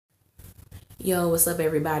Yo, what's up,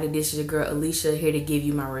 everybody? This is your girl Alicia here to give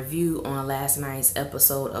you my review on last night's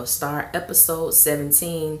episode of Star, episode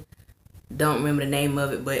 17. Don't remember the name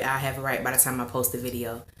of it, but I have it right by the time I post the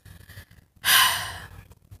video.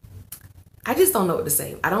 I just don't know what to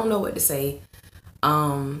say. I don't know what to say.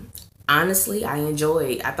 Honestly,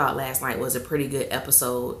 I thought last night was a pretty good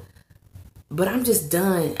episode, but I'm just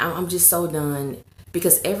done. I'm just so done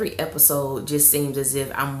because every episode just seems as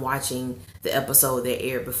if I'm watching the episode that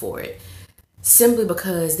aired before it. Simply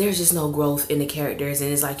because there's just no growth in the characters,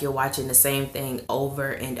 and it's like you're watching the same thing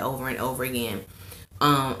over and over and over again.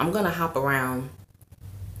 I'm gonna hop around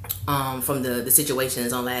from the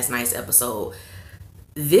situations on last night's episode.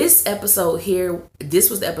 This episode here,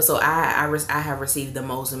 this was the episode I have received the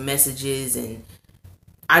most messages, and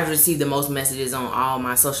I've received the most messages on all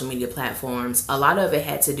my social media platforms. A lot of it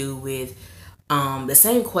had to do with the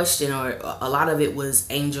same question, or a lot of it was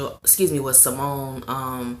Simone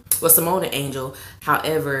and Angel.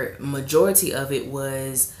 However, majority of it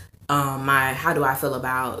was how do I feel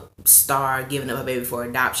about Star giving up a baby for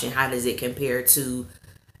adoption? How does it compare to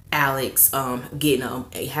Alex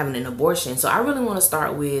having an abortion? So I really want to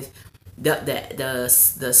start with the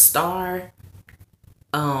Star,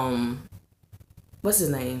 what's his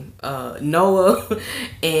name, Noah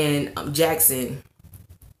and Jackson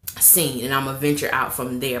scene, and I'm gonna venture out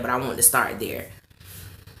from there, but I want to start there.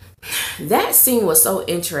 That scene was so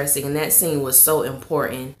interesting, and that scene was so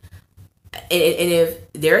important. And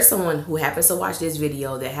if there's someone who happens to watch this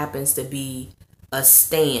video that happens to be a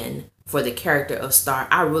stan for the character of Star,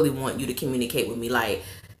 I really want you to communicate with me. Like,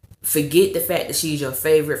 forget the fact that she's your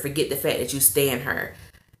favorite, forget the fact that you stan her,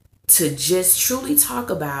 to just truly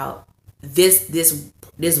talk about this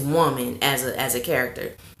woman as a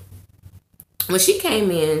character. When she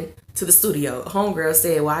came in to the studio, homegirl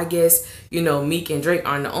said, well, I guess, Meek and Drake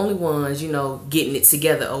aren't the only ones, getting it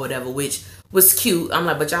together or whatever, which was cute. I'm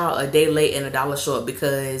like, but y'all a day late and a dollar short,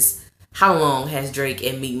 because how long has Drake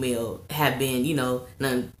and Meek Mill have been,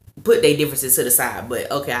 put their differences to the side? But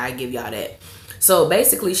okay, I give y'all that. So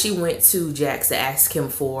basically, she went to Jax to ask him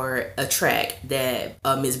for a track that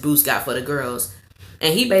Miss Bruce got for the girls.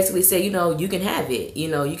 And he basically said, you can have it. You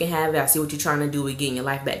can have it. I see what you're trying to do with getting your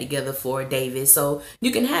life back together for David. So you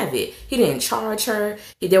can have it. He didn't charge her.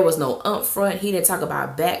 There was no upfront. He didn't talk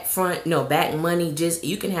about back money. Just,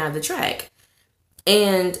 you can have the track.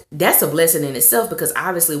 And that's a blessing in itself, because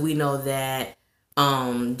obviously we know that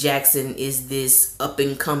Jackson is this up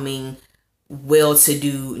and coming,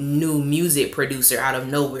 well-to-do new music producer out of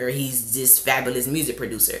nowhere. He's this fabulous music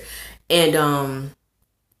producer. And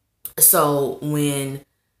so when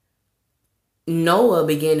Noah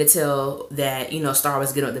began to tell that, Star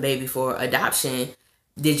was getting up the baby for adoption,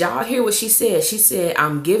 did y'all hear what she said? She said,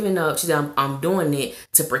 I'm giving up. She said, I'm doing it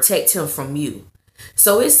to protect him from you.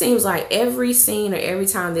 So it seems like every scene or every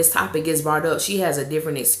time this topic gets brought up, she has a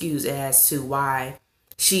different excuse as to why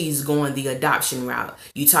she's going the adoption route.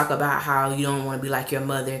 You talk about how you don't want to be like your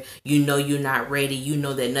mother. You're not ready. You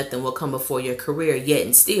know that nothing will come before your career yet.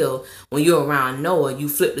 And still, when you're around Noah, you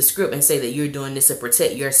flip the script and say that you're doing this to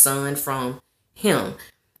protect your son from him.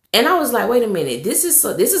 And I was like, wait a minute. This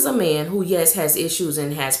is a man who, yes, has issues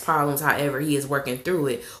and has problems. However, he is working through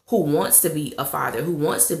it, who wants to be a father, who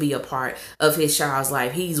wants to be a part of his child's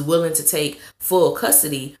life. He's willing to take full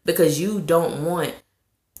custody because you don't want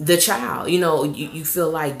the child. You feel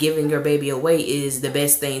like giving your baby away is the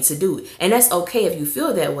best thing to do. And that's okay if you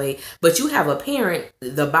feel that way. But you have a parent,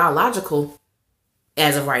 the biological,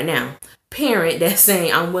 as of right now, parent, that's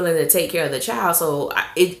saying, I'm willing to take care of the child. So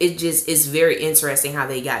it's very interesting how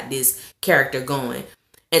they got this character going.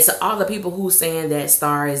 And to all the people who saying that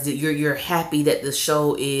Star is you're happy that the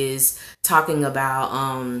show is talking about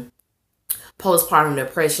postpartum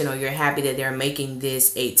depression, or you're happy that they're making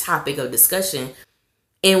this a topic of discussion,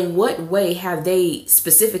 in what way have they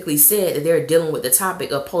specifically said that they're dealing with the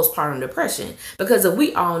topic of postpartum depression? Because if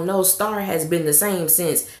we all know, Star has been the same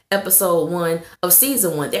since episode 1 of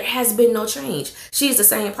season 1. There has been no change. She's the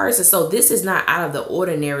same person. So this is not out of the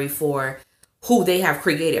ordinary for who they have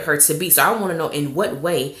created her to be. So I want to know, in what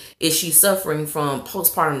way is she suffering from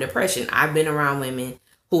postpartum depression? I've been around women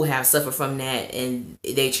who have suffered from that, and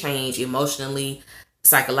they change emotionally,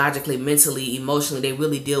 psychologically, mentally, emotionally. They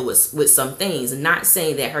really deal with some things. Not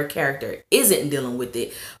saying that her character isn't dealing with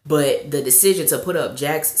it, but the decision to put up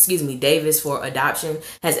Davis for adoption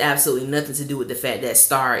has absolutely nothing to do with the fact that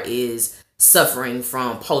Star is suffering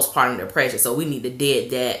from postpartum depression. So we need to dead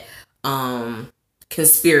that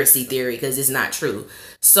conspiracy theory, because it's not true.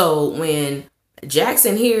 So when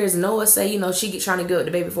Jackson hears Noah say, she trying to get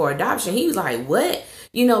the baby for adoption, he was like, what?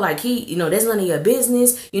 You know, like that's none of your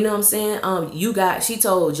business. You know what I'm saying? She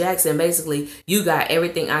told Jackson basically, you got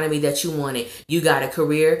everything out of me that you wanted. You got a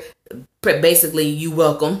career. Basically, you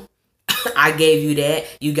welcome. I gave you that.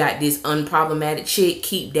 You got this unproblematic chick.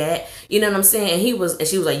 Keep that. You know what I'm saying? And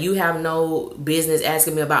she was like, you have no business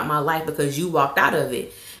asking me about my life because you walked out of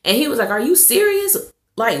it. And he was like, are you serious?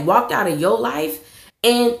 Like, walked out of your life?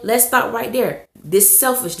 And let's stop right there. This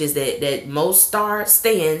selfishness that most star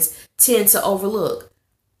stands tend to overlook.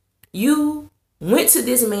 You went to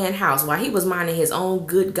this man's house while he was minding his own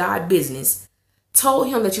good God business, told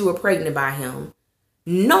him that you were pregnant by him,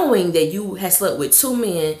 knowing that you had slept with two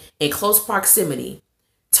men in close proximity,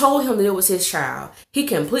 told him that it was his child. He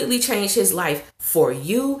completely changed his life for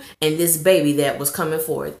you and this baby that was coming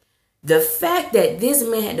forth. The fact that this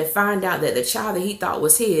man had to find out that the child that he thought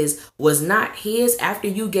was his was not his after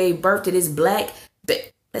you gave birth to this black...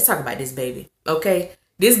 Let's talk about this baby, okay?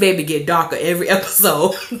 This baby get darker every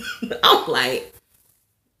episode. I'm like,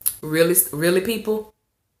 really, people?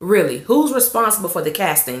 Really? Who's responsible for the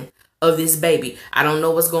casting of this baby? I don't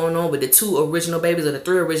know what's going on with the two original babies or the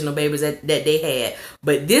three original babies that they had.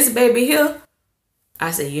 But this baby here, I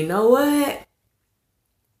said, you know what?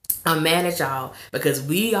 I'm mad at y'all because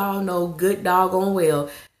we all know good doggone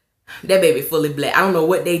well that baby fully black. I don't know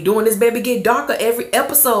what they doing. This baby get darker every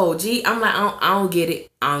episode. Gee, I'm like, I don't get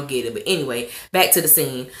it. I don't get it. But anyway, back to the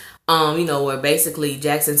scene. Where basically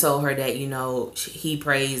Jackson told her that, he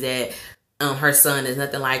prays that her son is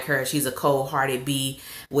nothing like her. She's a cold-hearted bee,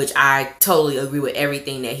 which I totally agree with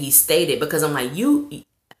everything that he stated, because I'm like,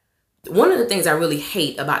 one of the things I really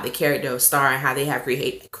hate about the character of Star and how they have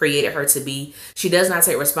created her to be, she does not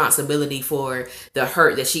take responsibility for the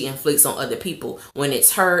hurt that she inflicts on other people. When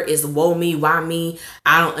it's her, it's woe me, why me?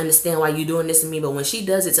 I don't understand why you doing this to me. But when she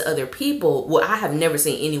does it to other people, well, I have never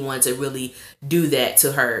seen anyone to really do that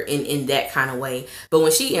to her in that kind of way. But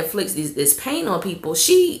when she inflicts this pain on people,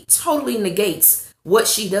 she totally negates what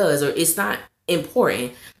she does, or it's not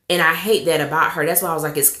important. And I hate that about her. That's why I was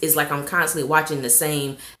like, it's like I'm constantly watching the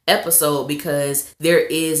same episode, because there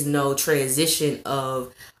is no transition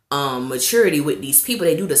of maturity with these people.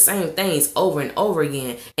 They do the same things over and over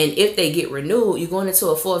again. And if they get renewed, you're going into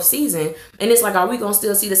a fourth season. And it's like, are we going to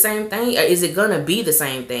still see the same thing? Or is it going to be the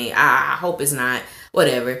same thing? I hope it's not.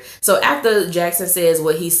 Whatever. So after Jackson says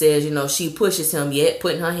what he says, she pushes him yet,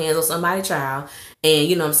 putting her hands on somebody's child.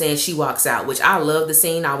 And she walks out, which I love the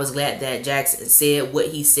scene. I was glad that Jackson said what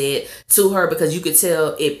he said to her, because you could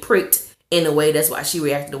tell it pricked in a way. That's why she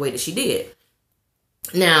reacted the way that she did.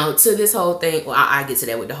 Now, to this whole thing, well, I get to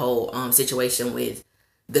that with the whole situation with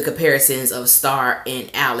the comparisons of Star and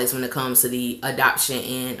Alex when it comes to the adoption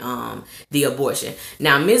and the abortion.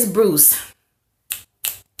 Now, Miss Bruce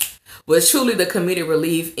was truly the comedic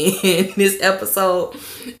relief in this episode.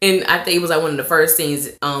 And I think it was like one of the first scenes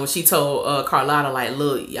she told Carlotta, like,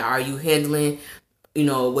 look, are you handling,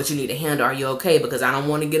 what you need to handle? Are you okay? Because I don't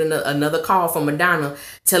want to get another call from Madonna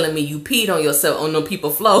telling me you peed on yourself on the people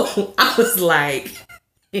floor. I was like,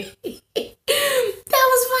 that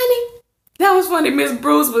was funny. That was funny. Miss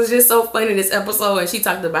Bruce was just so funny in this episode. And she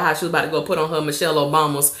talked about how she was about to go put on her Michelle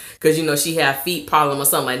Obama's, because, she had feet problem or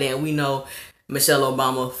something like that. And we know Michelle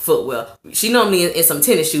Obama footwear. She normally in some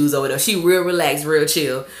tennis shoes over there. She real relaxed, real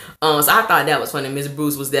chill. So I thought that was funny. Miss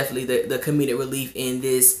Bruce was definitely the comedic relief in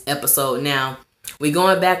this episode. Now, we're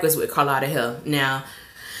going backwards with Carlotta Hill. Now,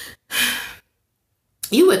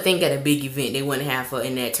 you would think at a big event they wouldn't have her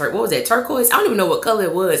in that what was that, turquoise? I don't even know what color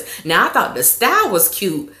it was. Now, I thought the style was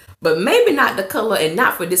cute, but maybe not the color, and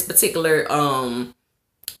not for this particular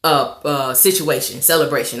situation,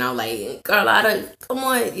 celebration. I'm like, Carlotta, come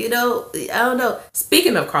on, I don't know.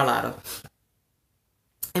 Speaking of Carlotta,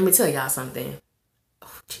 let me tell y'all something.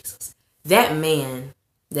 Oh, Jesus. That man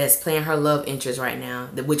that's playing her love interest right now,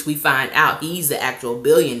 which we find out he's the actual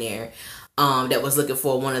billionaire that was looking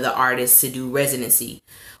for one of the artists to do residency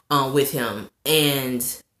with him. And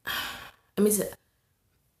let me tell you,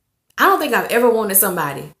 I don't think I've ever wanted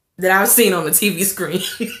somebody that I've seen on the TV screen.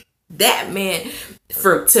 That man,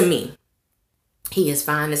 to me, he is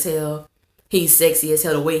fine as hell. He's sexy as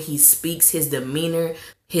hell. The way he speaks, his demeanor,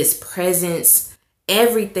 his presence,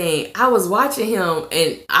 everything. I was watching him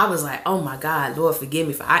and I was like, oh my God, Lord, forgive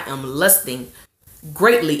me, for I am lusting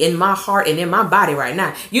greatly in my heart and in my body right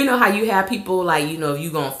now. You know how you have people like, if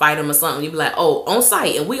you gonna fight them or something, you be like, oh, on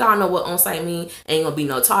site. And we all know what on site mean. Ain't gonna be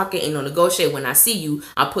no talking, ain't no negotiate. When I see you,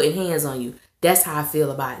 I'm putting hands on you. That's how I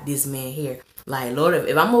feel about this man here. Like, Lord,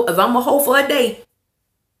 if I'm a hoe for a day,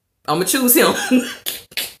 I'm gonna choose him.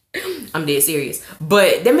 I'm dead serious.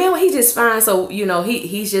 But the man, he's just fine. So,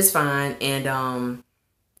 he's just fine. And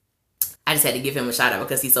I just had to give him a shout out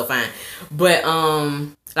because he's so fine. But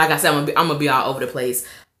like I said, I'm gonna be all over the place.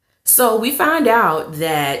 So we find out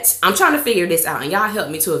that I'm trying to figure this out, and y'all help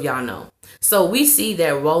me too if y'all know. So we see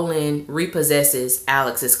that Roland repossesses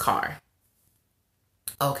Alex's car.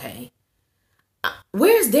 Okay.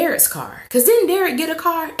 Where's Derek's car? Because didn't Derek get a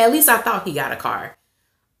car? At least I thought he got a car.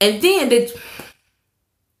 And then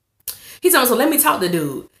he's on, so let me talk to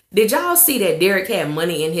dude. Did y'all see that Derek had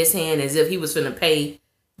money in his hand as if he was finna pay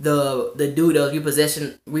the dude that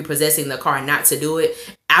was repossessing the car not to do it?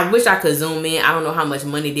 I wish I could zoom in. I don't know how much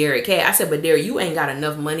money Derek had. I said, but Derek, you ain't got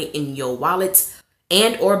enough money in your wallet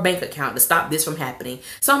and or bank account to stop this from happening.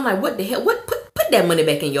 So I'm like, what the hell? What put that money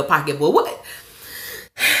back in your pocket, boy? What?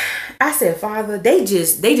 I said, Father, they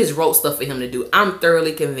just wrote stuff for him to do. I'm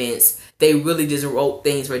thoroughly convinced they really just wrote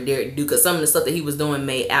things for Derek to do, because some of the stuff that he was doing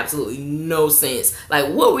made absolutely no sense.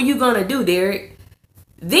 Like, what were you gonna do, Derek?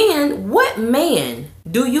 Then what man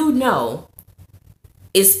do you know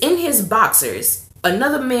is in his boxers?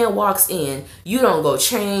 Another man walks in, you don't go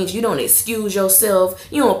change, you don't excuse yourself,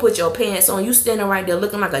 you don't put your pants on, you standing right there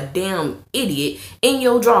looking like a damn idiot in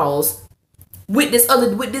your drawers with this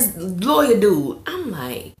lawyer dude. I'm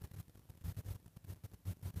like,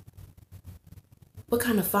 what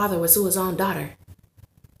kind of father would sue his own daughter?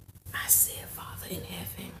 I said, Father in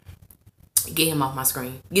heaven, get him off my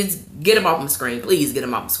screen. Get him off my screen. Please get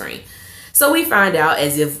him off my screen. So we find out,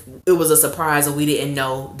 as if it was a surprise or we didn't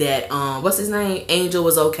know, that what's his name? Angel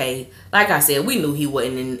was okay. Like I said, we knew he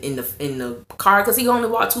wasn't in the car because he only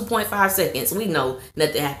walked 2.5 seconds. We know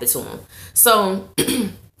nothing happened to him. So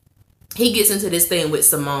he gets into this thing with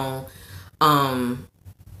Simone.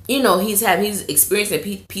 You know, he's experiencing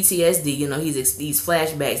PTSD. You know, these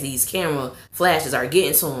flashbacks, these camera flashes are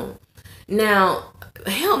getting to him. Now,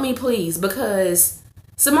 help me please, because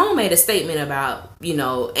Simone made a statement about, you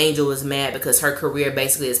know, Angel was mad because her career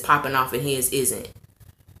basically is popping off and his isn't.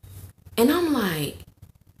 And I'm like,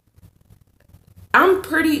 I'm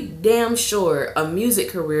pretty damn sure a music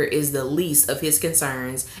career is the least of his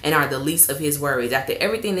concerns and are the least of his worries. After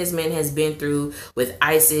everything this man has been through with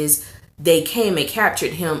ISIS, they came and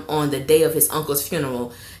captured him on the day of his uncle's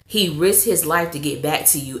funeral. He risked his life to get back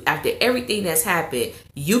to you. After everything that's happened,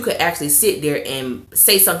 you could actually sit there and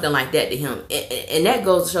say something like that to him. And that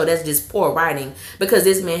goes to show that's just poor writing, because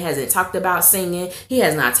this man hasn't talked about singing. He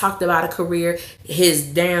has not talked about a career. His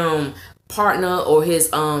damn partner, or his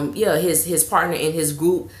partner in his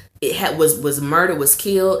group, was murdered, was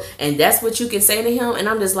killed, and that's what you can say to him. And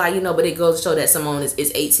I'm just like, you know, but it goes to show that Simone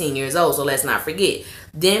is 18 years old, so let's not forget.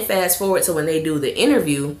 Then fast forward to when they do the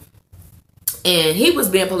interview, and he was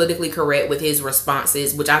being politically correct with his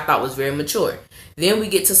responses, which I thought was very mature. Then we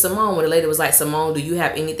get to Simone, where the lady was like, Simone, do you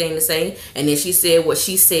have anything to say? And then she said what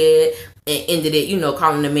she said and ended it, you know,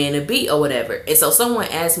 calling the man a beat or whatever. And so someone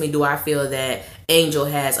asked me, do I feel that Angel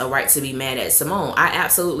has a right to be mad at Simone? I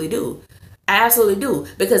absolutely do. I absolutely do,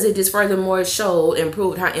 because it just furthermore showed and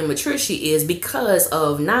proved how immature she is, because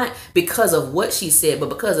of, not because of what she said, but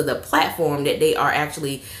because of the platform that they are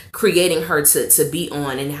actually creating her to be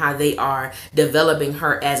on, and how they are developing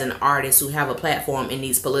her as an artist who have a platform in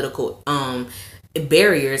these political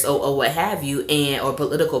barriers or what have you, or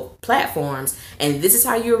political platforms. And this is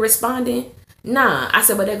how you're responding? Nah. I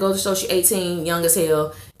said, but that goes to show she 18, young as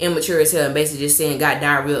hell, immature as hell, and basically just saying, got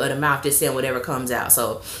diarrhea of the mouth, just saying whatever comes out.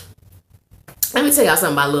 So let me tell y'all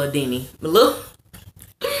something about Lil Denny.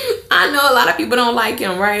 I know a lot of people don't like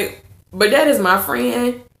him, right? But that is my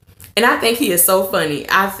friend. And I think he is so funny.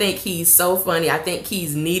 I think he's so funny. I think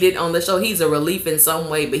he's needed on the show. He's a relief in some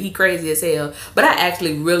way, but he crazy as hell. But I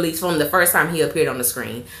actually really, from the first time he appeared on the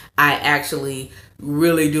screen, I actually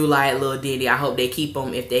really do like Lil Denny. I hope they keep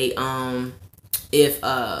him if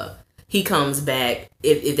he comes back,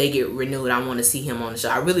 if they get renewed. I want to see him on the show.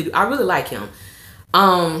 I really like him.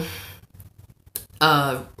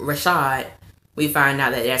 Rashad, we find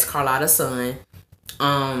out that that's Carlotta's son.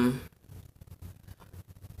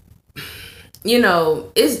 You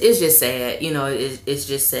know, it's just sad. You know, it's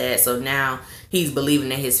just sad. So now he's believing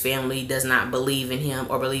that his family does not believe in him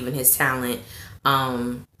or believe in his talent.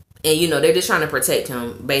 And you know, they're just trying to protect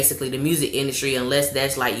him, basically, the music industry, unless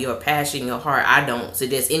that's like your passion, your heart. I don't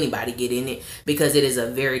suggest anybody get in it, because it is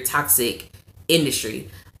a very toxic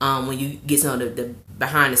industry. When you get some of the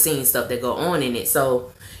behind the scenes stuff that go on in it.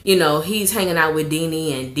 So, you know, he's hanging out with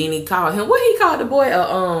Denny, and Denny called him, what he called the boy?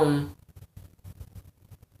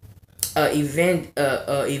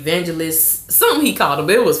 Evangelist, something he called him,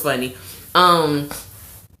 but it was funny.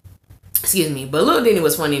 Excuse me, but Lil Denny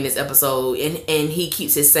was funny in this episode, and he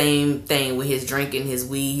keeps his same thing with his drinking, his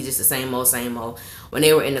weed. He's just the same old. When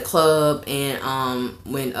they were in the club, and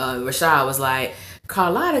when Rashad was like,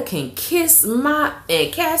 Carlotta can kiss my,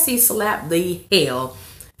 and Cassie slapped the hell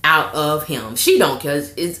out of him. She don't care.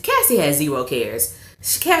 Cassie has zero cares.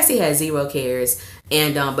 Cassie has zero cares.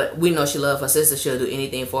 And but we know she loves her sister. She'll do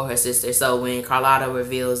anything for her sister. So when Carlotta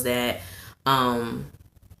reveals that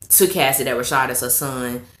to Cassie that Rashad is her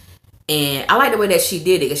son, and I like the way that she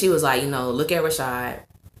did it, because she was like, you know, look at Rashad,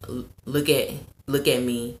 look at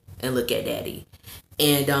me, and look at Daddy.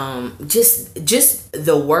 And just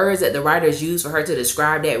the words that the writers used for her to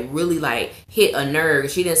describe that really like hit a nerve.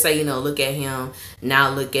 She didn't say, you know, look at him, now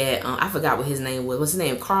look at I forgot what his name was. What's his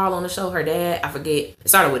name? Carl on the show, her dad, I forget. It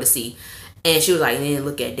started with a C. And she was like, and then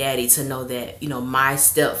look at Daddy, to know that, you know, my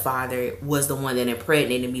stepfather was the one that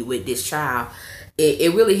impregnated me with this child.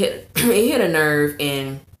 It really hit it hit a nerve,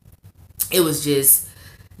 and it was just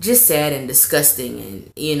sad and disgusting.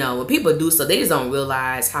 And you know, when people do so, they just don't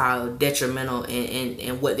realize how detrimental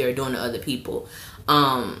and what they're doing to other people.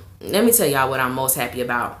 Let me tell y'all what I'm most happy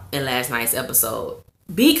about in last night's episode,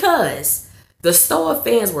 because the Stoa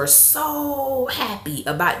fans were so happy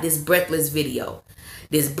about this Breathless video.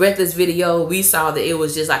 We saw that it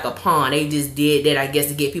was just like a pawn. They just did that, I guess,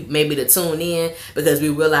 to get people maybe to tune in, because we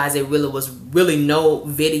realized it really was no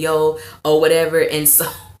video or whatever. And so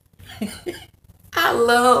I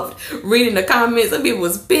loved reading the comments. Some people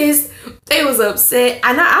was pissed. They was upset.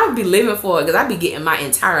 And I'd be living for it, because I'd be getting my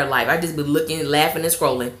entire life. I just be looking, laughing, and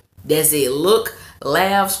scrolling. That's it. Look,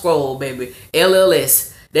 laugh, scroll, baby. LLS.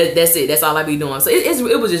 That's it. That's all I be doing. So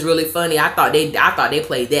it was just really funny. I thought they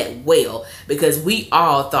played that well, because we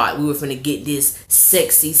all thought we were finna get this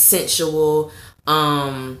sexy, sensual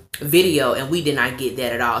video, and we did not get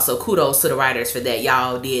that at all. So kudos to the writers for that.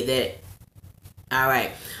 Y'all did that. All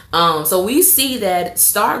right. So we see that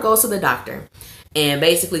Star goes to the doctor, and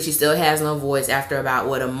basically she still has no voice after about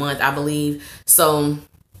a month, I believe. So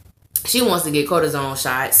she wants to get cortisone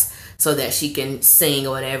shots so that she can sing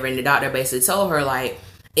or whatever. And the doctor basically told her, like,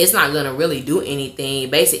 it's not gonna really do anything.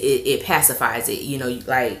 Basically, it pacifies it. You know,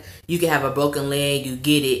 like, you can have a broken leg, you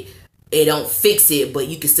get it, it don't fix it, but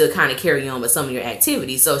you can still kind of carry on with some of your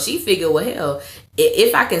activities. So she figured, well, hell,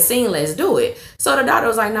 if I can sing, let's do it. So the doctor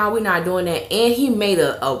was like, no, we're not doing that. And he made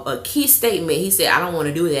a key statement. He said, I don't want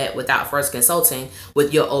to do that without first consulting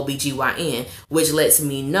with your OBGYN, which lets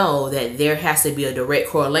me know that there has to be a direct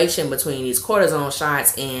correlation between these cortisone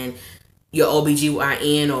shots and your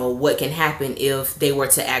OBGYN, or what can happen if they were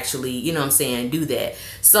to actually, you know what I'm saying, do that.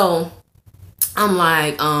 So I'm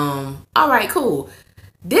like, all right, cool.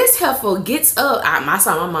 This heifer gets up. I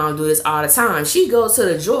saw my mom do this all the time. She goes to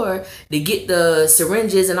the drawer to get the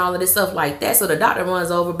syringes and all of this stuff like that. So the doctor runs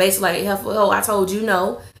over, basically like, heifer, oh, I told you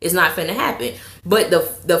no, it's not finna happen. But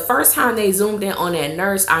the first time they zoomed in on that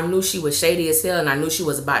nurse, I knew she was shady as hell, and I knew she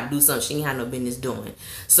was about to do something she ain't had no business doing.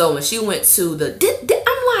 So when she went to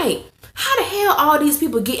I'm like, how the hell all these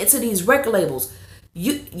people get into these record labels?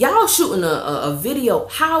 Y'all shooting a video.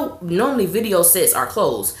 How normally video sets are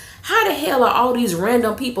closed. How the hell are all these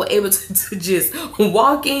random people able to just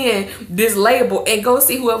walk in this label and go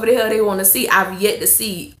see whoever the hell they want to see? I've yet to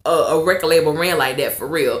see a record label ran like that for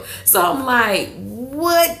real. So I'm like,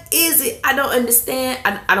 what is it? I don't understand.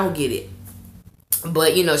 I don't get it.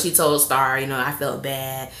 But, you know, she told Star, you know, I felt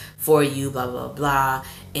bad for you, blah, blah, blah.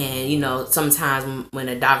 And, you know, sometimes when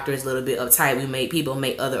a doctor is a little bit uptight, people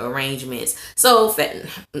make other arrangements. So,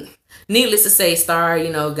 needless to say, Star,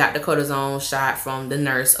 you know, got the cortisone shot from the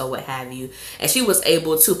nurse or what have you. And she was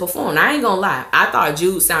able to perform. Now, I ain't gonna lie. I thought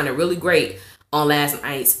Jude sounded really great on last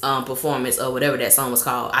night's performance, or whatever that song was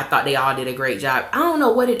called. I thought they all did a great job. I don't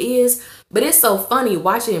know what it is, but it's so funny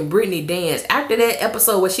watching Brittany dance after that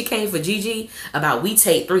episode where she came for Gigi about we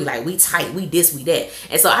take three, like we tight, we this, we that.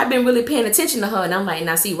 And so I've been really paying attention to her, and I'm like,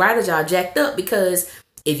 now see, writers, y'all jacked up, because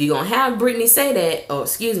if you're gonna have Brittany say that, or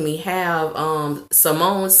excuse me, have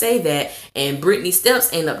Simone say that, and Brittany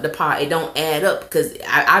steps ain't up the par, it don't add up, because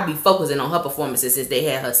I be focusing on her performances since they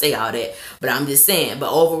had her say all that. But I'm just saying,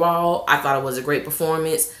 but overall, I thought it was a great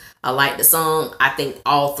performance. I like the song. I think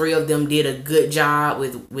all three of them did a good job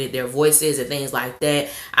with their voices and things like that.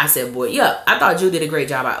 I said, boy, yeah, I thought Drew did a great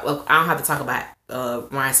job. I don't have to talk about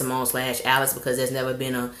Ryan Simone / Alice, because there's never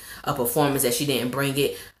been a performance that she didn't bring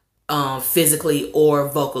it physically or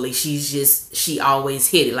vocally. She always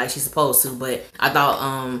hit it like she's supposed to. But I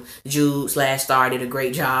thought Jude / Star did a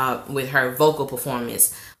great job with her vocal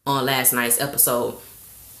performance on last night's episode.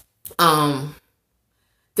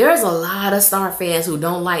 There's a lot of Star fans who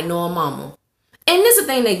don't like Noah Mama. And this is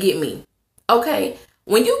the thing that get me. Okay?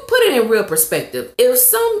 When you put it in real perspective, if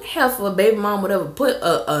some heifer baby mom would ever put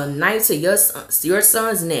a knife to your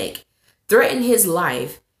son's neck, threaten his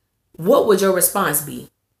life, what would your response be?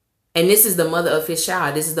 And this is the mother of his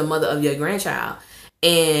child. This is the mother of your grandchild.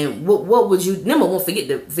 And what would you, number one, forget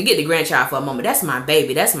the grandchild for a moment. That's my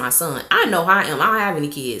baby. That's my son. I know how I am. I don't have any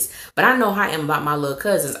kids, but I know how I am about my little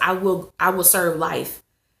cousins. I will serve life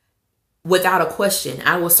without a question.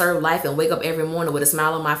 I will serve life and wake up every morning with a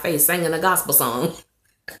smile on my face, singing a gospel song.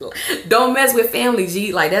 Don't mess with family,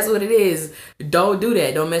 G. Like, that's what it is. Don't do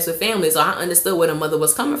that. Don't mess with family. So I understood where the mother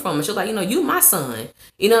was coming from. And she was like, you my son.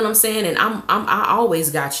 You know what I'm saying? And I always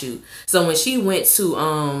got you. So when she went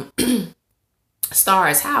to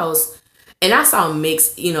Star's house, and I saw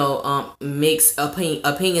mixed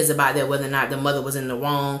opinions about that, whether or not the mother was in the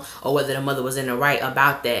wrong or whether the mother was in the right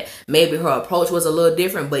about that. Maybe her approach was a little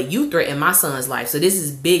different, but you threatened my son's life. So this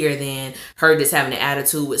is bigger than her just having an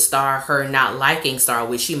attitude with Star, her not liking Star,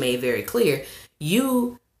 which she made very clear.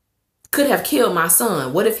 You could have killed my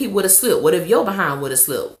son. What if he would have slipped? What if your behind would have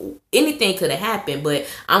slipped? Anything could have happened, but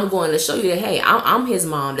I'm going to show you that, hey, I'm his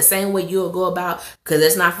mom. The same way you'll go about, because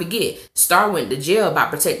let's not forget, Star went to jail about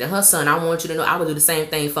protecting her son. I want you to know I would do the same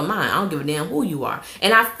thing for mine. I don't give a damn who you are.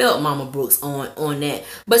 And I felt Mama Brooks on that.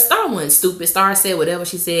 But Star wasn't stupid. Star said whatever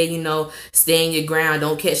she said, stand your ground,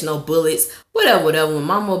 don't catch no bullets, whatever. When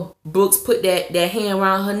Mama Brooks put that hand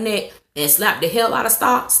around her neck and slapped the hell out of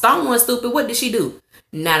Star wasn't stupid. What did she do?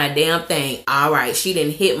 Not a damn thing. All right, she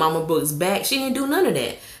didn't hit Mama Brooks back. She didn't do none of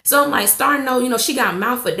that. So I'm like, Star, no, she got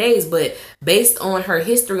mouth for days, but based on her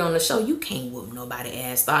history on the show, you can't whoop nobody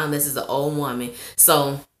ass, Star, unless it's an old woman.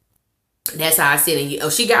 So that's how I said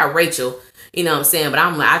it. She got Rachel, you know what I'm saying? But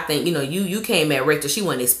I'm like, I think, you came at Rachel. She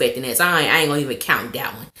wasn't expecting that. So I ain't gonna even count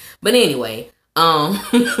that one. But anyway, what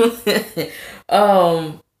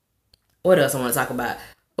else I want to talk about?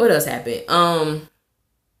 What else happened?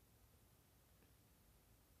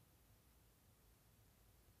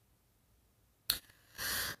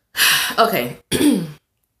 Okay.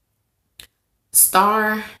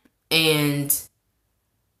 Star and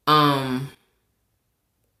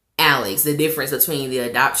Alex, the difference between the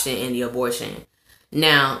adoption and the abortion.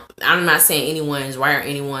 Now, I'm not saying anyone's right or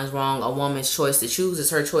anyone's wrong. A woman's choice to choose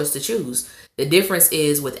is her choice to choose. The difference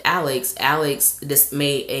is with Alex just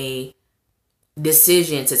made a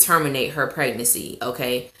decision to terminate her pregnancy,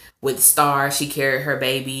 okay? With Star, she carried her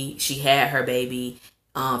baby. She had her baby.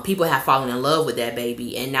 People have fallen in love with that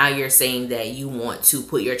baby, and now you're saying that you want to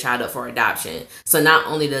put your child up for adoption. So not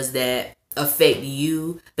only does that affect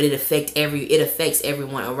you, but it affects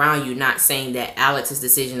everyone around you. Not saying that Alex's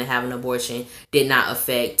decision to have an abortion did not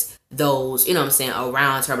affect those,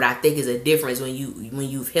 around her, but I think it's a difference when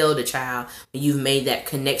you've held a child, when you've made that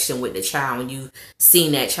connection with the child, when you've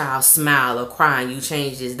seen that child smile or cry, and you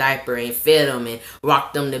changed his diaper and fed him and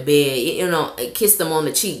rocked them to bed, kissed them on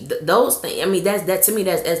the cheek. Those things, I mean, that to me,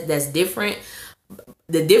 that's different.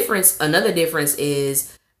 Another difference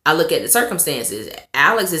is, I look at the circumstances.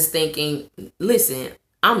 Alex is thinking, listen,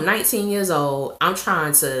 I'm 19 years old. I'm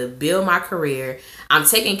trying to build my career. I'm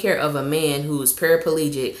taking care of a man who's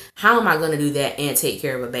paraplegic. How am I going to do that and take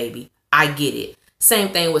care of a baby? I get it. Same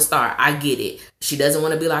thing with Star. I get it. She doesn't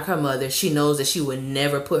want to be like her mother. She knows that she would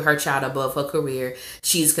never put her child above her career.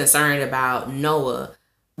 She's concerned about Noah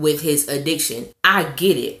with his addiction. I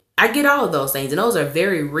get it. I get all of those things. And those are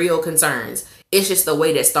very real concerns. It's just the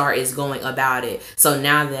way that Star is going about it. So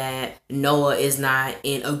now that Noah is not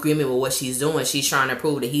in agreement with what she's doing, she's trying to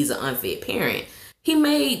prove that he's an unfit parent. He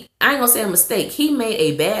made, I ain't gonna say a mistake, he made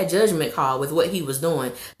a bad judgment call with what he was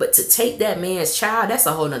doing. But to take that man's child, that's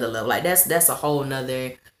a whole nother level. Like, that's a whole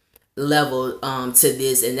nother level to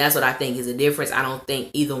this. And that's what I think is the difference. I don't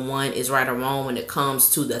think either one is right or wrong when it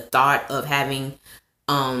comes to the thought of having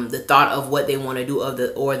the thought of what they want to do,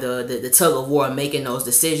 the tug of war of making those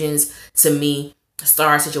decisions. To me,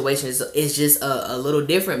 Star's situation is just a little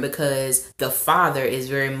different, because the father is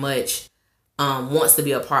very much wants to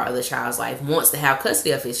be a part of the child's life, wants to have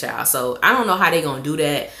custody of his child. So I don't know how they're gonna do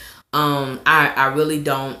that. I really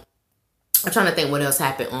don't. I'm trying to think what else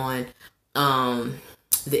happened on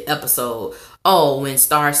the episode. Oh, when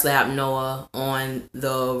Star slapped Noah on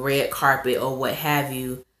the red carpet or what have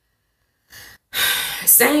you.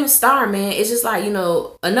 Same Star, man. It's just like,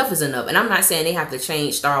 enough is enough. And I'm not saying they have to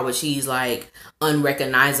change Star where she's like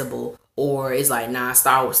unrecognizable, or it's like, nah,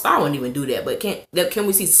 Star wouldn't even do that. But can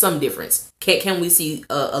we see some difference? Can we see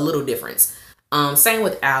a little difference? Same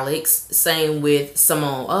with Alex. Same with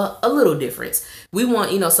Simone. A little difference. We want,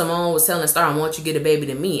 Simone was telling Star, I want you to get a baby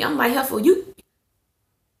to me. I'm like, Heifer, you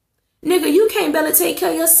can't barely take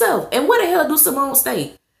care of yourself. And where the hell do Simone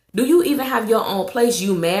stay? Do you even have your own place?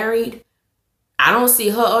 You married? I don't see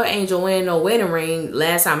her or Angel wearing no wedding ring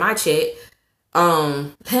last time I checked.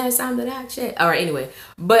 Last time that I checked. All right, anyway.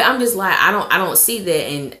 But I'm just like, I don't see that,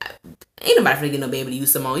 and ain't nobody finna get no baby to you,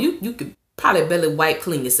 Simone. You could probably barely wipe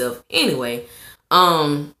clean yourself. Anyway,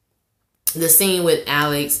 The scene with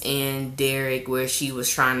Alex and Derek where she was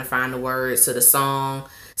trying to find the words to the song,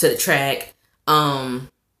 to the track, and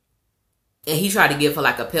he tried to give her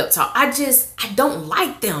like a pep talk. I don't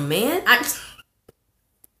like them, man. I'm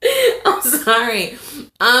sorry.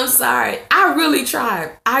 I really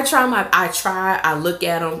tried. I look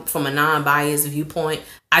at them from a non-biased viewpoint.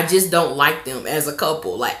 I just don't like them as a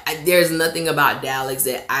couple. Like, there's nothing about Dallas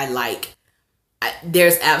that I like.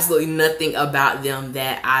 There's absolutely nothing about them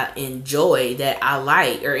that I enjoy, that I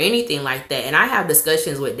like, or anything like that. And I have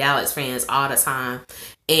discussions with Dallas fans all the time,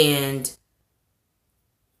 and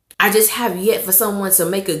I just have yet for someone to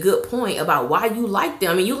make a good point about why you like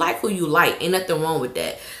them. I mean, you like who you like. Ain't nothing wrong with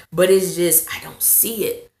that. But it's just, I don't see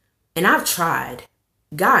it. And I've tried.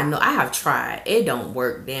 God, no, I have tried. It don't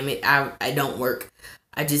work, damn it. I don't work.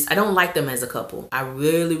 I don't like them as a couple. I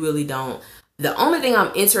really, really don't. The only thing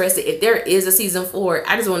I'm interested, if there is a season 4,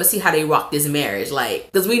 I just want to see how they rock this marriage.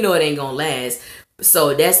 Like, because we know it ain't going to last.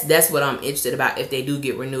 So that's what I'm interested about if they do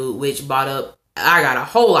get renewed, which brought up, I got a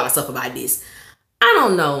whole lot of stuff about this. I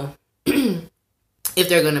don't know if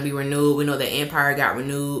they're going to be renewed. We know that Empire got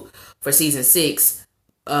renewed for season 6.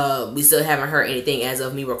 We still haven't heard anything as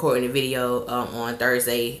of me recording the video on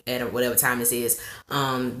Thursday at whatever time this is.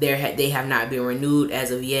 They have not been renewed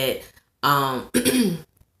as of yet.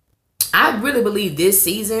 I really believe this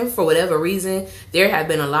season, for whatever reason, there have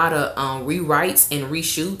been a lot of rewrites and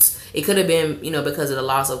reshoots. It could have been, because of the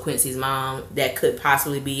loss of Quincy's mom. That could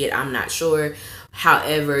possibly be it. I'm not sure.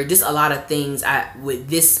 However, just a lot of things with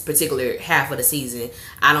this particular half of the season,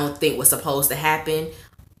 I don't think was supposed to happen.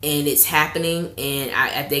 And it's happening. And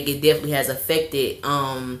I think it definitely has affected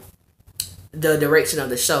the direction of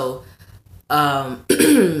the show.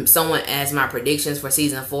 Someone asked my predictions for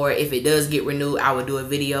season 4. If it does get renewed, I would do a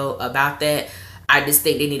video about that. I just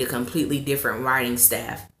think they need a completely different writing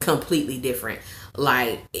staff. Completely different.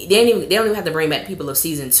 Like, they don't even have to bring back people of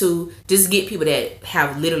season 2. Just get people that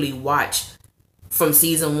have literally watched from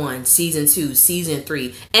season 1, season 2, season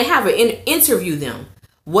 3, and have an interview them.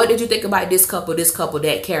 What did you think about this couple,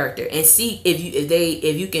 that character? And see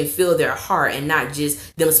if you can feel their heart and not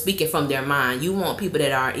just them speaking from their mind. You want people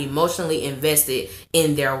that are emotionally invested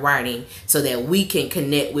in their writing so that we can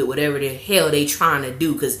connect with whatever the hell they trying to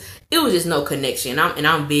do. Because it was just no connection.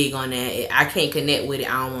 I'm big on that. I can't connect with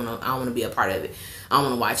it. I don't want to be a part of it. I don't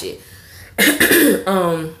want to watch it.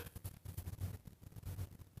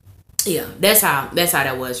 Yeah, that's how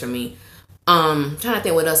that was for me. Trying to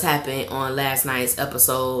think what else happened on last night's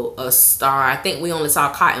episode of Star. I think we only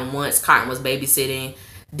saw Cotton once. Cotton was babysitting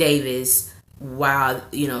Davis while,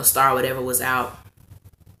 Star whatever was out.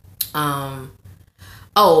 I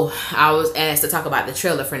was asked to talk about the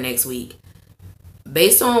trailer for next week.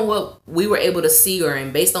 Based on what we were able to see,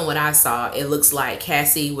 and based on what I saw, it looks like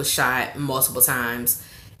Cassie was shot multiple times.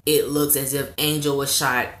 It looks as if Angel was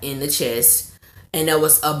shot in the chest, and there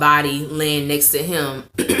was a body laying next to him.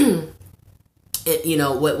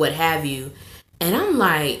 What have you. And I'm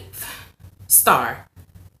like, Star,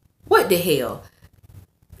 what the hell?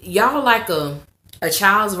 Y'all like a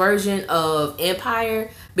child's version of Empire?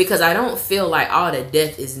 Because I don't feel like all the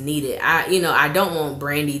death is needed. I don't want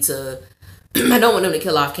Brandy to I don't want them to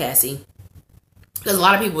kill off Cassie. Because a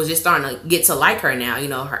lot of people are just starting to get to like her now.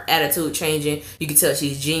 Her attitude changing. You can tell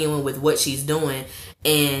she's genuine with what she's doing.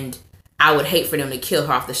 And I would hate for them to kill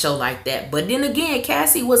her off the show like that. But then again,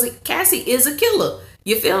 Cassie is a killer.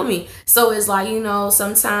 You feel me? So it's like,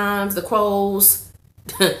 sometimes the crows,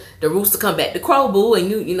 the rooster come back to crow, boo, and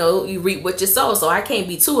you reap what you sow. So I can't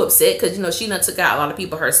be too upset because, she done took out a lot of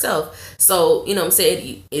people herself. So, I'm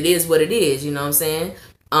saying? It is what it is, you know what I'm saying?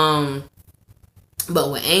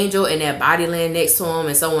 But with Angel and that body laying next to him,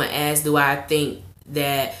 and someone asked, do I think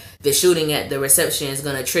that the shooting at the reception is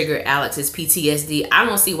going to trigger Alex's PTSD? I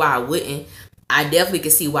don't see why I wouldn't. I definitely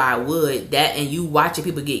could see why I would. That, and you watching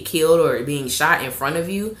people get killed or being shot in front of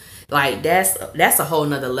you, like that's a whole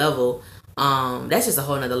nother level. That's just a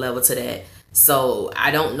whole nother level to that. So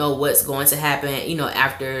I don't know what's going to happen.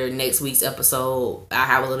 After next week's episode, I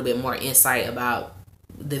have a little bit more insight about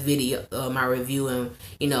the video, my review, and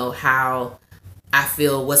how I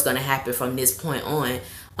feel what's going to happen from this point on.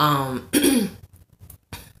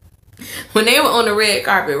 When they were on the red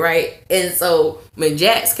carpet, right? And so when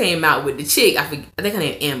Jax came out with the chick, I think her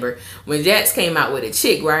name Amber. When Jax came out with a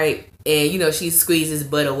chick, right? And she squeezed his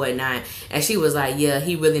butt or whatnot, and she was like, yeah,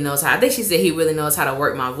 he really knows how. I think she said he really knows how to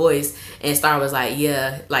work my voice. And Star was like,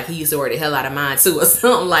 yeah, like he used to work the hell out of mine too, or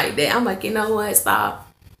something like that. I'm like, you know what, Star?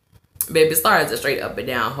 Baby, Star is a straight up and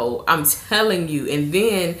down hoe. I'm telling you. And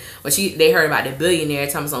then when they heard about the billionaire,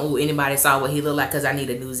 telling me, anybody saw what he looked like because I need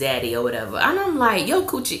a new zaddy or whatever. And I'm like, yo,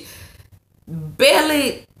 coochie.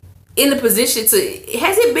 barely in the position to.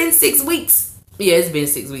 Has it been 6 weeks? Yeah, it's been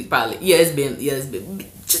 6 weeks probably. Yeah, it's been.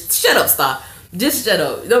 Just shut up, Star. Just shut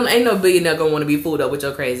up. Ain't no billionaire gonna want to be fooled up with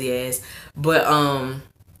your crazy ass. But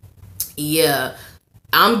yeah,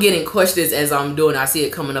 I'm getting questions as I'm doing. I see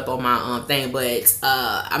it coming up on my thing, but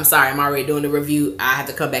I'm sorry, I'm already doing the review. I have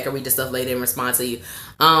to come back and read the stuff later and respond to you.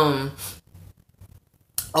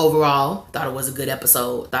 Overall, thought it was a good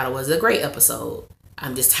episode. Thought it was a great episode.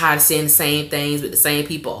 I'm just tired of seeing the same things with the same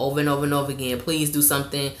people over and over and over again. Please do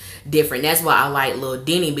something different. That's why I like Lil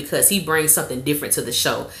Denny, because he brings something different to the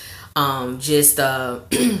show. Just a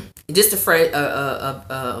fresh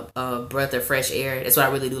breath of fresh air. That's what I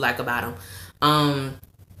really do like about him. I'm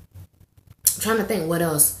trying to think what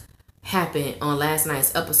else happened on last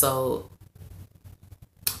night's episode.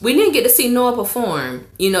 We didn't get to see Noah perform.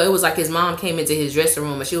 You know, it was like his mom came into his dressing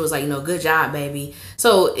room and she was like, good job, baby.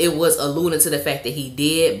 So it was alluding to the fact that he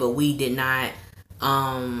did, but we did not,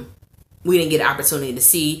 we didn't get an opportunity to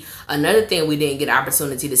see. Another thing we didn't get an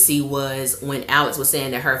opportunity to see was when Alex was saying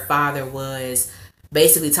that her father was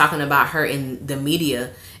basically talking about her in the media.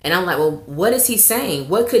 And I'm like, well, what is he saying?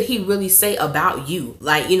 What could he really say about you?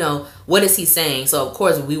 Like, what is he saying? So, of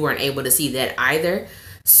course, we weren't able to see that either.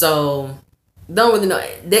 So don't really know.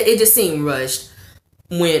 It just seemed rushed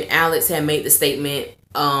when Alex had made the statement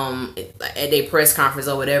at their press conference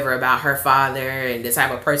or whatever about her father and the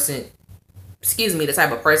type of person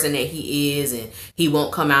that he is, and he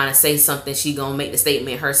won't come out and say something. She gonna make the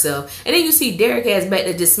statement herself. And then you see Derek ass back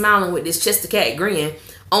there just smiling with this Chester Cat grin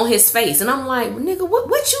on his face. And I'm like, nigga,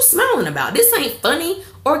 what you smiling about? This ain't funny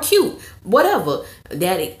or cute. Whatever.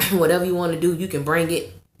 Daddy, whatever you want to do, you can bring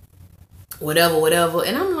it. Whatever.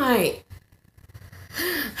 And I'm like,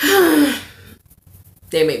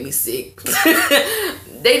 they make me sick.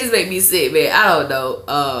 They just make me sick, man. I don't know.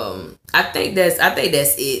 I think that's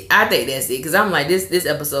it. Because I'm like, this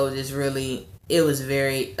episode just really, it was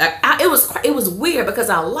very, it was weird because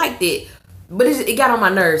I liked it, but it got on my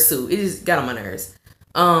nerves too. It just got on my nerves.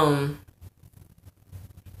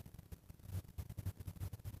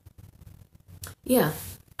 Yeah.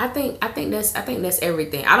 I think that's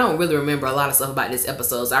everything. I don't really remember a lot of stuff about this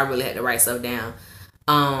episode, so I really had to write stuff down.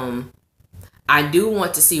 I do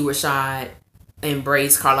want to see Rashad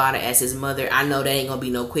embrace Carlotta as his mother. I know that ain't gonna be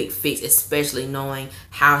no quick fix, especially knowing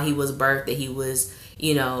how he was birthed, that he was,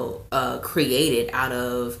 created out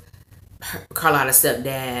of Carlotta's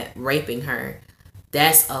stepdad raping her.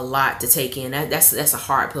 That's a lot to take in. That's a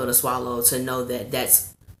hard pill to swallow, to know that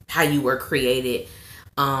that's how you were created.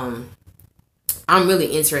 I'm really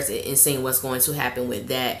interested in seeing what's going to happen with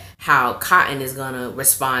that. How Cotton is gonna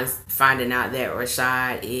respond, finding out that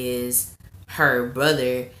Rashad is her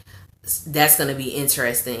brother. That's gonna be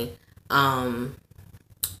interesting. What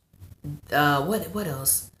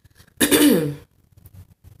else? I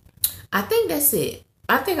think that's it.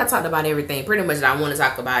 I think I talked about everything. Pretty much I want to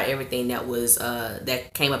talk about everything that was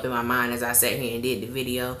that came up in my mind as I sat here and did the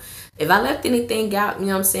video. If I left anything out, you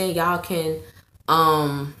know what I'm saying, y'all can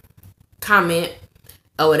comment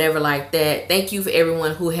or whatever like that. Thank you for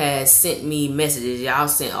everyone who has sent me messages. Y'all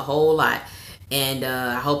sent a whole lot, and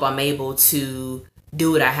I hope I'm able to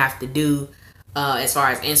do what I have to do as far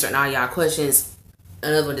as answering all y'all questions.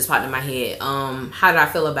 Another one just popped in my head. How did I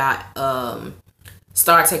feel about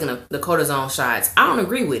Star taking the cortisone shots? I don't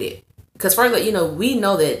agree with it, because first, we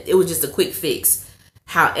know that it was just a quick fix.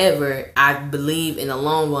 However, I believe in the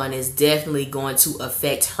long run it's definitely going to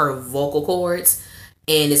affect her vocal cords,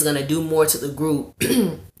 and it's going to do more to the group.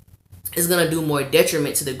 It's going to do more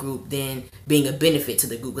detriment to the group than being a benefit to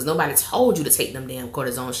the group, because nobody told you to take them damn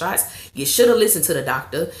cortisone shots. You should have listened to the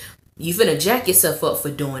doctor. You finna jack yourself up for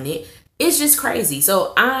doing it. It's just crazy.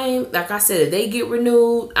 So like I said, if they get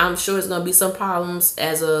renewed, I'm sure it's going to be some problems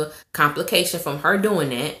as a complication from her doing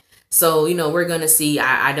that. So, we're going to see.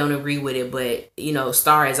 I don't agree with it, but,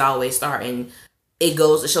 Star is always Star, and it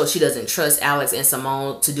goes to show she doesn't trust Alex and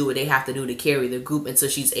Simone to do what they have to do to carry the group until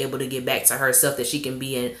she's able to get back to herself, that she can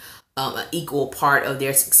be an equal part of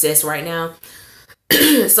their success right now.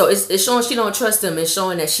 So it's showing she don't trust them. It's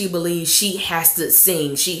showing that she believes she has to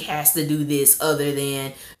sing. She has to do this other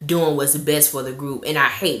than doing what's best for the group. And I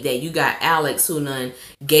hate that you got Alex, who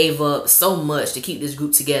gave up so much to keep this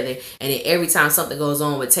group together. And then every time something goes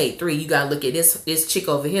on with Take 3, you got to look at this chick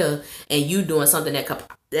over here, and you doing something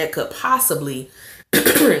that could possibly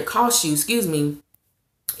cost you,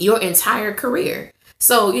 your entire career.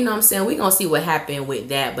 So, you know what I'm saying? We're going to see what happened with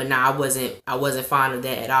that. But I wasn't fond of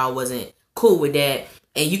that at all. Wasn't cool with that.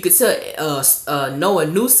 And you could tell Noah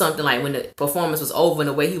knew something, like when the performance was over and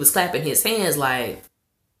the way he was clapping his hands, like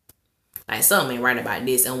something ain't right about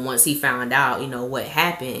this. And once he found out, what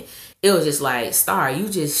happened, it was just like, Star, you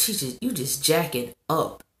just jacking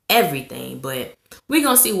up everything. But we're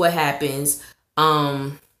gonna see what happens.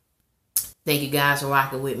 Thank you guys for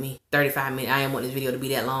rocking with me. 35 minutes. I didn't want this video to be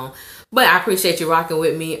that long, but I appreciate you rocking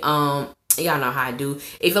with me. Y'all know how I do.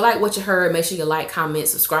 If you like what you heard, make sure you like, comment,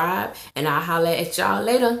 subscribe, and I'll holler at y'all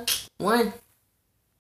later. One.